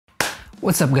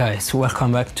What's up guys,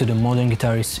 welcome back to the Modern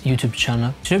Guitarist YouTube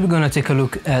channel. Today we're gonna take a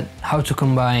look at how to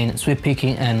combine sweep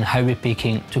picking and high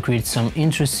picking to create some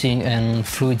interesting and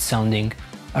fluid sounding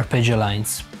arpeggio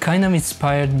lines. Kind of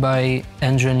inspired by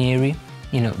Andre Nieri,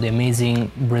 you know, the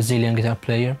amazing Brazilian guitar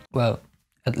player. Well,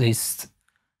 at least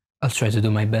I'll try to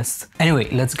do my best. Anyway,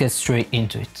 let's get straight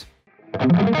into it.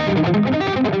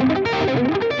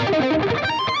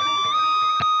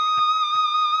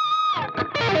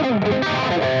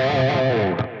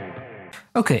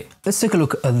 Okay, let's take a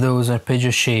look at those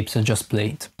arpeggio shapes I just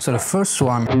played. So the first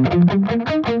one,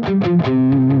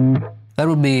 that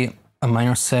would be a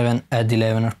minor 7 add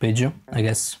 11 arpeggio, I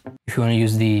guess, if you want to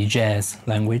use the jazz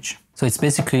language. So it's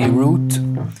basically root,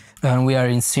 and we are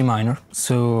in C minor.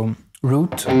 So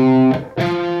root,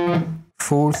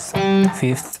 4th,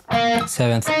 5th,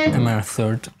 7th, and minor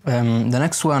 3rd. The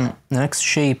next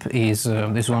shape is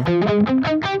this one.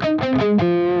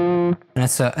 And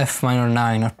it's a F minor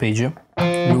 9 arpeggio,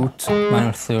 root,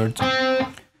 minor 3rd,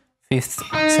 5th,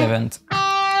 7th,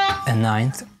 and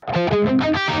 9th.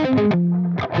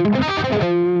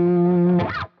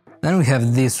 Then we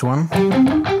have this one,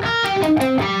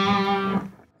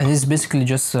 and it's basically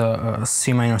just a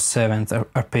C minor 7th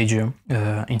arpeggio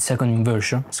in second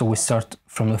inversion. So we start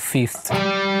from the 5th,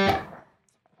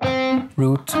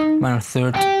 root, minor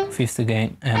 3rd, 5th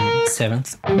again, and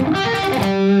 7th.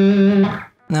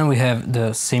 Then we have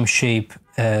the same shape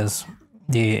as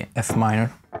the F minor,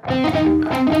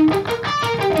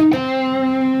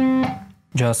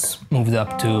 just moved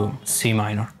up to C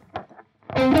minor.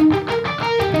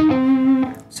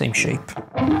 Same shape.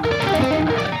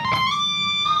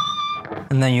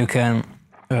 And then you can,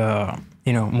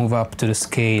 move up to the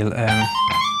scale and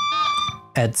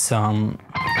add some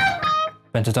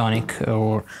pentatonic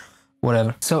or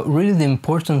whatever. So really the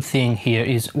important thing here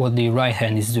is what the right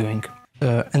hand is doing.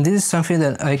 And this is something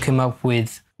that I came up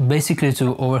with basically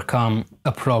to overcome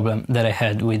a problem that I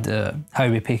had with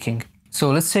high picking.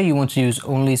 So let's say you want to use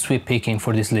only sweep picking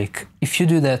for this lick. If you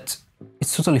do that,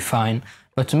 it's totally fine,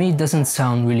 but to me it doesn't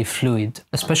sound really fluid,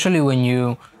 especially when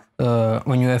you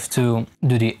have to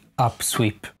do the up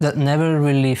sweep. That never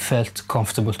really felt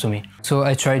comfortable to me. So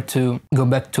I tried to go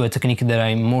back to a technique that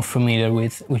I'm more familiar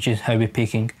with, which is high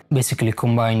picking. Basically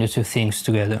combine the two things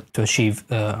together to achieve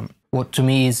what to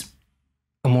me is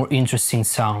a more interesting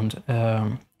sound.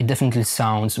 It definitely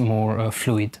sounds more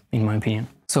fluid, in my opinion.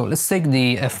 So let's take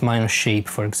the F minor shape,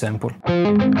 for example.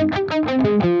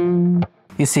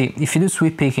 You see, if you do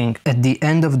sweep picking, at the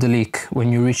end of the lick,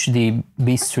 when you reach the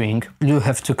B string, you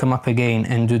have to come up again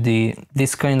and do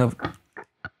this kind of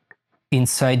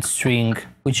inside string,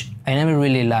 which I never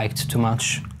really liked too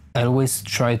much. I always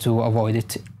try to avoid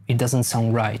it. It doesn't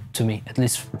sound right to me, at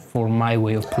least for my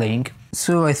way of playing.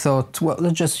 So I thought, well,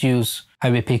 let's just use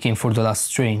high picking for the last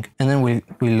string, and then we'll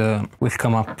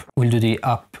come up. We'll do the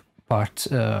up part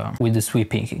with the sweep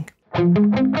picking.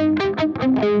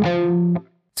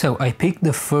 So I pick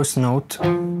the first note,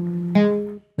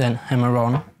 then hammer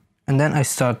on, and then I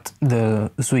start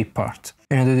the sweep part.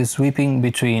 And I do the sweeping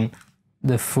between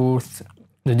the 4th,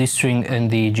 the D string, and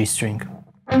the G string.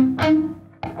 And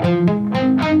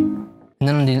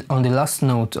then on the last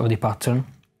note of the pattern,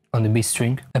 on the B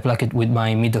string, I pluck it with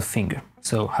my middle finger,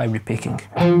 so high picking.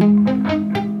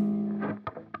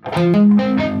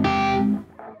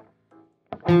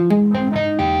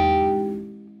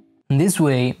 In this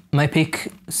way, my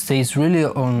pick stays really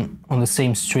on the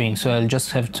same string, so I'll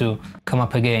just have to come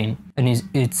up again, and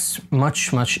it's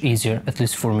much easier, at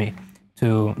least for me,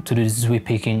 to do the sweep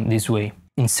picking this way,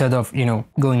 instead of,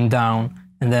 going down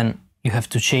and then you have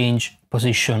to change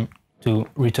position to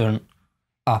return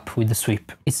up with the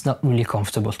sweep. It's not really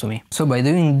comfortable to me. So by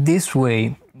doing this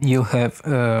way, you have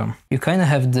you kind of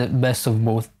have the best of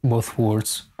both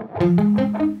worlds.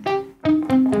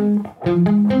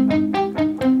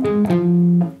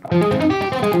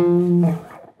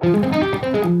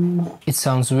 It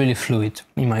sounds really fluid,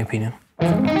 in my opinion.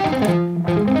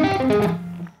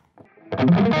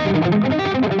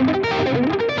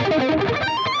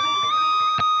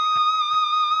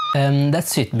 And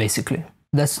that's it, basically.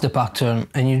 That's the pattern,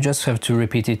 and you just have to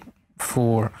repeat it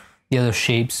for the other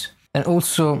shapes. And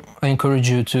also, I encourage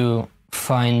you to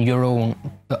find your own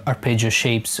arpeggio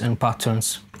shapes and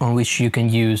patterns on which you can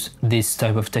use this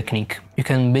type of technique. You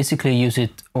can basically use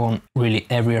it on really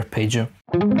every arpeggio.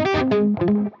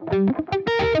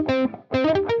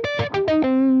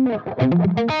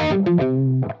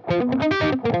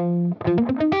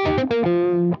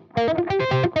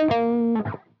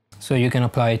 So you can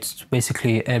apply it to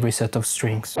basically every set of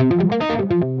strings.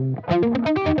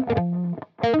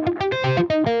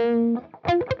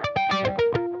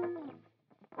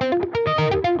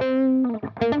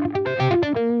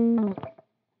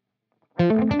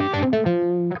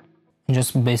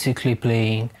 just basically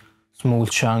playing small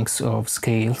chunks of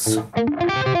scales.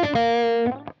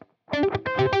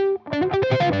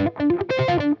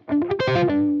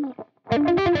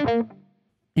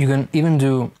 You can even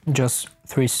do just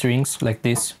 3 strings like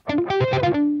this.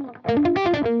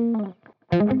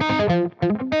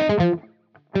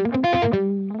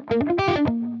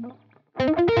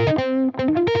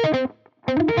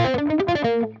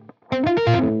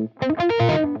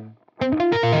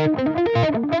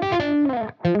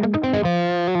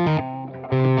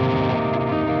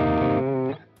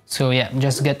 So yeah,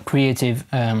 just get creative,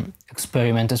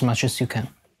 experiment as much as you can.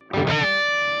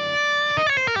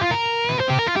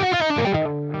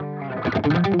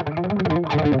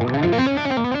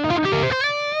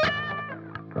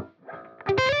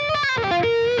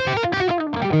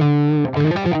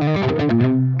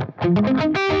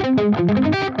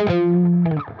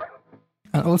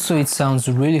 And also it sounds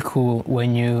really cool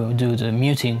when you do the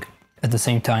muting at the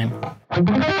same time.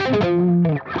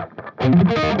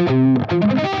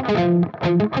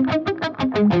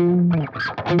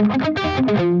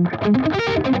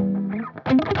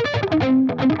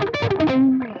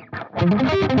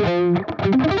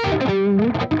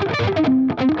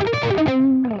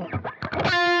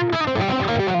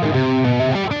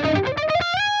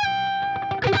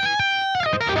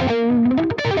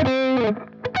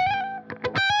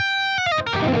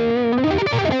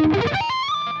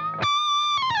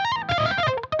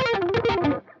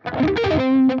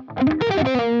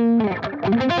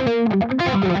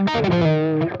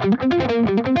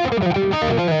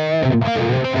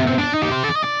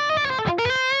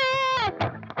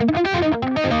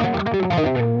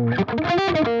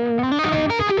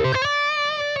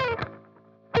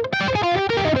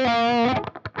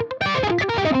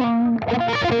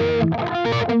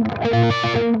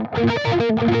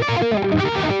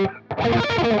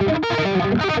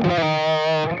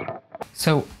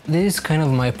 So this is kind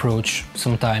of my approach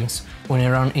sometimes when I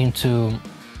run into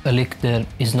a lick that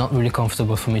is not really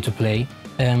comfortable for me to play.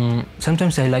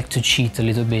 Sometimes I like to cheat a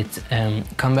little bit and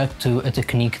come back to a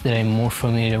technique that I'm more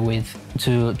familiar with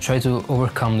to try to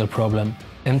overcome the problem.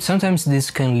 And sometimes this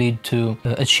can lead to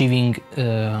achieving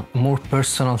a more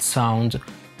personal sound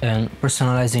and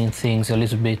personalizing things a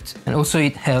little bit. And also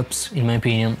it helps, in my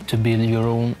opinion, to build your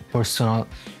own personal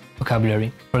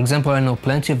vocabulary. For example, I know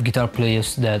plenty of guitar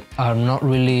players that are not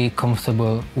really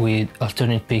comfortable with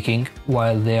alternate picking,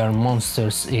 while they are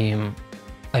monsters in,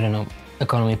 I don't know,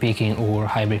 economy picking or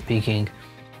hybrid picking,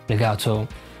 legato.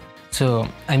 So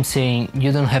I'm saying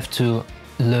you don't have to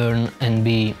learn and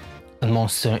be a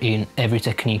monster in every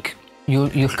technique.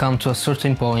 You'll come to a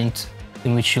certain point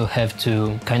in which you'll have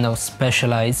to kind of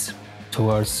specialize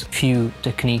towards few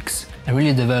techniques and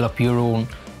really develop your own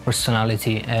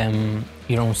personality and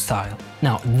your own style.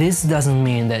 Now, this doesn't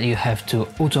mean that you have to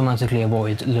automatically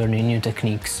avoid learning new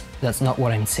techniques. That's not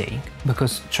what I'm saying,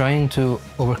 because trying to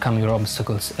overcome your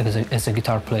obstacles as a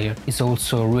guitar player is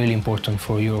also really important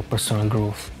for your personal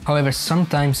growth. However,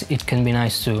 sometimes it can be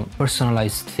nice to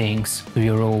personalize things to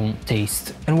your own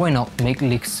taste, and why not make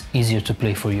licks easier to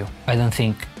play for you? I don't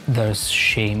think there's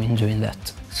shame in doing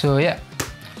that. So yeah,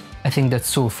 I think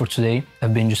that's all for today.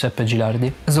 I've been Giuseppe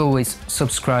Gilardi. As always,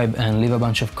 subscribe and leave a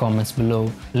bunch of comments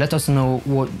below. Let us know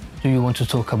what do you want to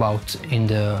talk about in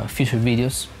the future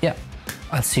videos. Yeah,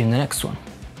 I'll see you in the next one.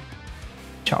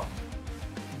 Ciao.